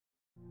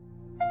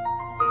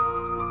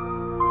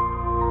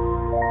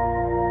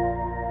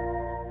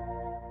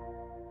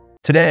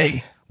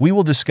Today, we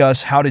will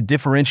discuss how to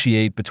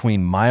differentiate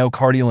between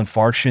myocardial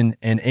infarction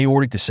and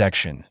aortic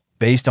dissection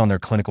based on their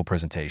clinical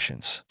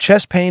presentations.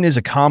 Chest pain is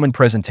a common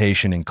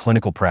presentation in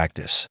clinical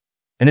practice,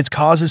 and its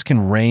causes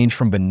can range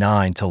from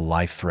benign to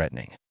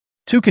life-threatening.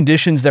 Two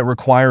conditions that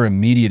require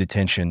immediate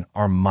attention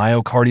are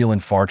myocardial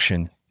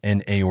infarction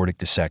and aortic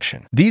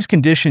dissection. These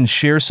conditions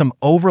share some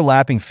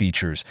overlapping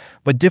features,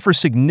 but differ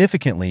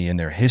significantly in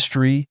their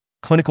history,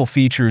 clinical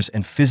features,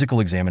 and physical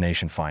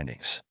examination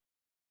findings.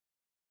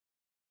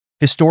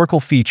 Historical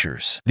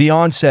features. The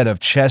onset of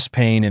chest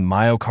pain and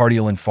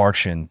myocardial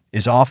infarction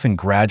is often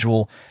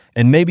gradual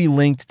and may be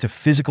linked to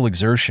physical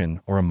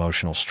exertion or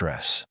emotional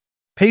stress.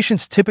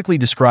 Patients typically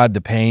describe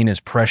the pain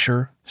as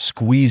pressure,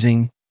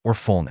 squeezing, or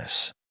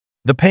fullness.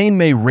 The pain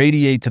may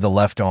radiate to the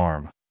left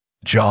arm,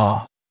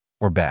 jaw,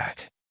 or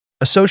back.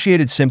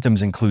 Associated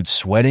symptoms include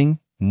sweating,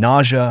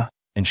 nausea,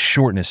 and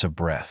shortness of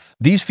breath.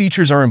 These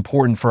features are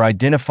important for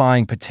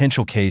identifying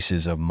potential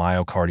cases of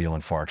myocardial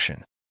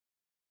infarction.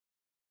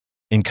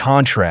 In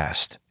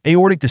contrast,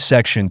 aortic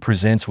dissection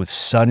presents with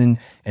sudden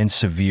and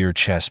severe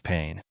chest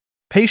pain.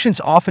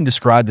 Patients often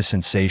describe the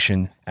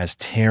sensation as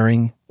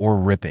tearing or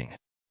ripping.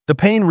 The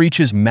pain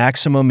reaches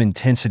maximum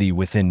intensity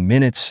within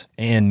minutes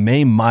and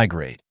may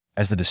migrate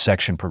as the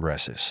dissection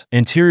progresses.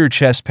 Anterior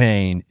chest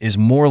pain is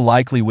more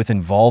likely with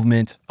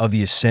involvement of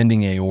the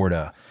ascending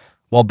aorta,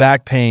 while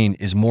back pain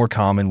is more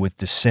common with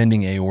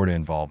descending aorta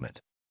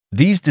involvement.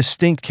 These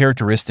distinct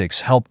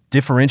characteristics help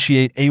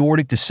differentiate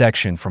aortic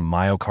dissection from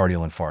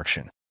myocardial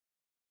infarction.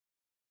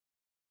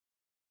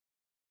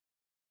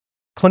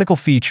 Clinical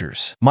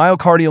features.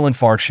 Myocardial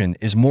infarction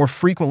is more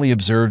frequently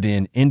observed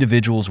in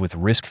individuals with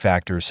risk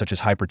factors such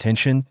as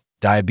hypertension,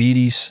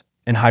 diabetes,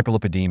 and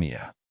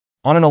hyperlipidemia.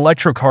 On an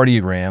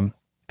electrocardiogram,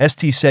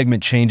 ST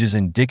segment changes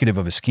indicative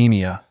of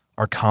ischemia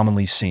are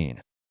commonly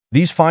seen.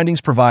 These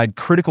findings provide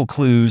critical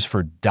clues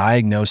for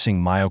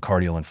diagnosing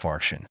myocardial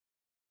infarction.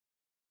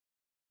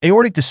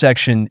 Aortic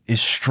dissection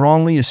is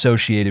strongly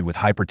associated with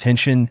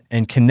hypertension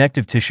and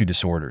connective tissue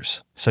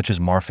disorders, such as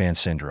Marfan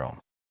syndrome.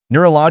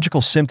 Neurological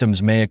symptoms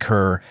may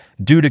occur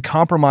due to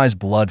compromised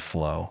blood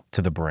flow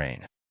to the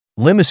brain.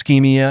 Limb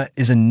ischemia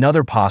is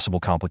another possible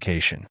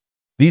complication.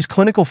 These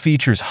clinical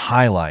features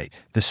highlight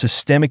the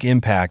systemic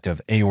impact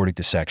of aortic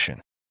dissection.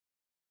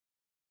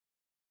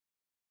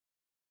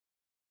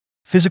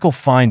 Physical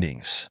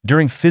findings.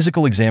 During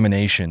physical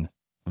examination,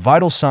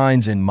 vital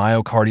signs in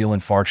myocardial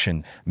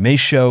infarction may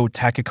show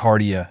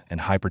tachycardia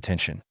and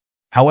hypertension.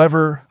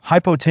 However,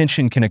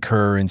 hypotension can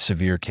occur in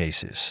severe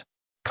cases.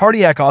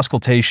 Cardiac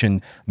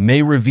auscultation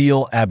may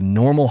reveal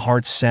abnormal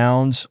heart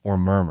sounds or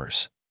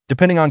murmurs,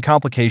 depending on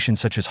complications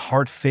such as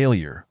heart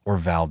failure or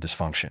valve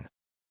dysfunction.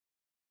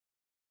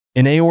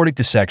 In aortic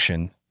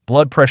dissection,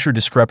 blood pressure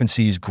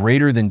discrepancies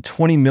greater than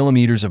 20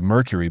 millimeters of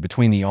mercury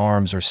between the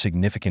arms are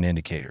significant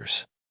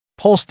indicators.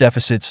 Pulse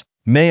deficits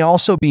may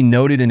also be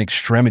noted in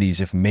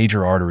extremities if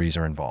major arteries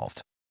are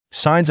involved.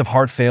 Signs of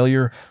heart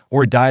failure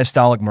or a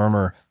diastolic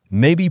murmur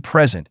may be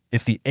present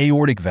if the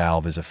aortic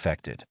valve is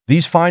affected.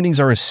 These findings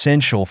are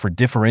essential for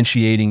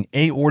differentiating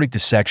aortic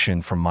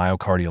dissection from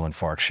myocardial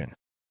infarction.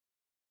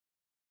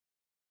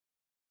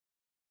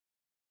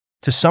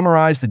 To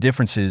summarize the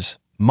differences,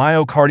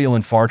 myocardial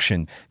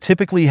infarction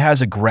typically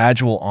has a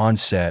gradual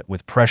onset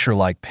with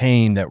pressure-like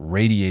pain that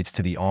radiates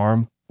to the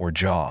arm or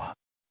jaw.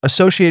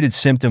 Associated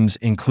symptoms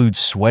include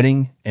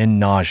sweating and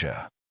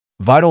nausea.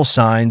 Vital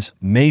signs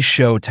may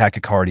show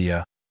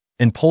tachycardia,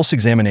 and pulse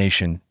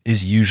examination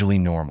is usually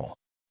normal.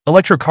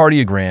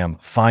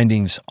 Electrocardiogram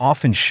findings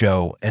often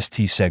show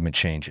ST segment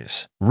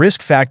changes.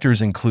 Risk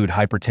factors include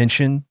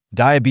hypertension,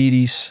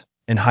 diabetes,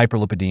 and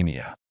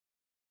hyperlipidemia.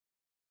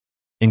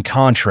 In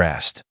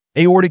contrast,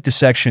 aortic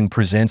dissection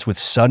presents with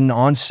sudden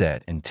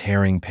onset and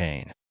tearing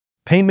pain.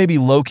 Pain may be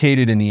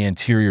located in the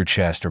anterior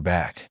chest or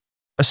back.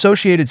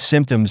 Associated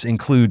symptoms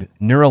include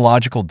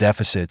neurological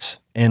deficits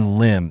and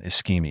limb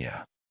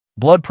ischemia.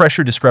 Blood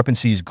pressure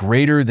discrepancies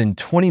greater than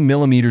 20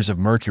 millimeters of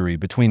mercury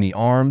between the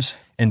arms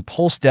and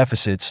pulse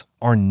deficits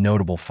are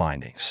notable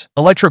findings.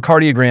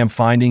 Electrocardiogram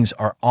findings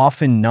are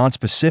often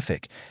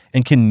nonspecific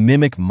and can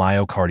mimic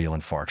myocardial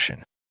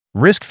infarction.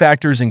 Risk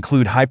factors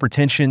include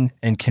hypertension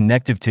and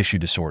connective tissue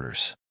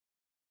disorders.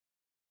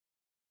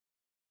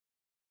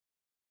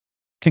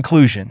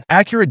 Conclusion.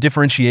 Accurate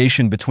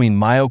differentiation between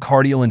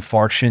myocardial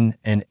infarction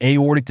and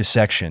aortic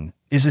dissection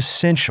is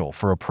essential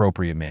for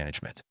appropriate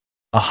management.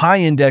 A high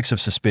index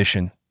of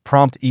suspicion,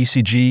 prompt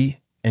ECG,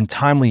 and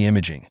timely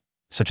imaging,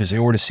 such as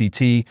aorta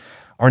CT,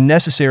 are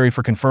necessary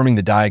for confirming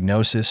the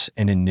diagnosis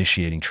and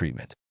initiating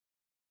treatment.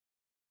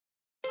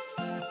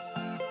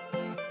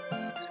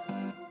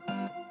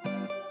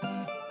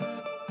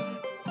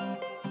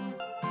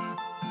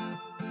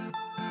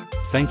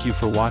 Thank you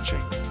for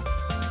watching.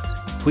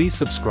 Please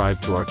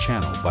subscribe to our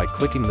channel by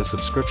clicking the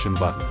subscription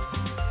button.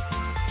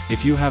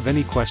 If you have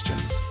any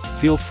questions,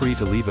 feel free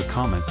to leave a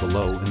comment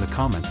below in the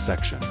comments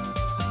section.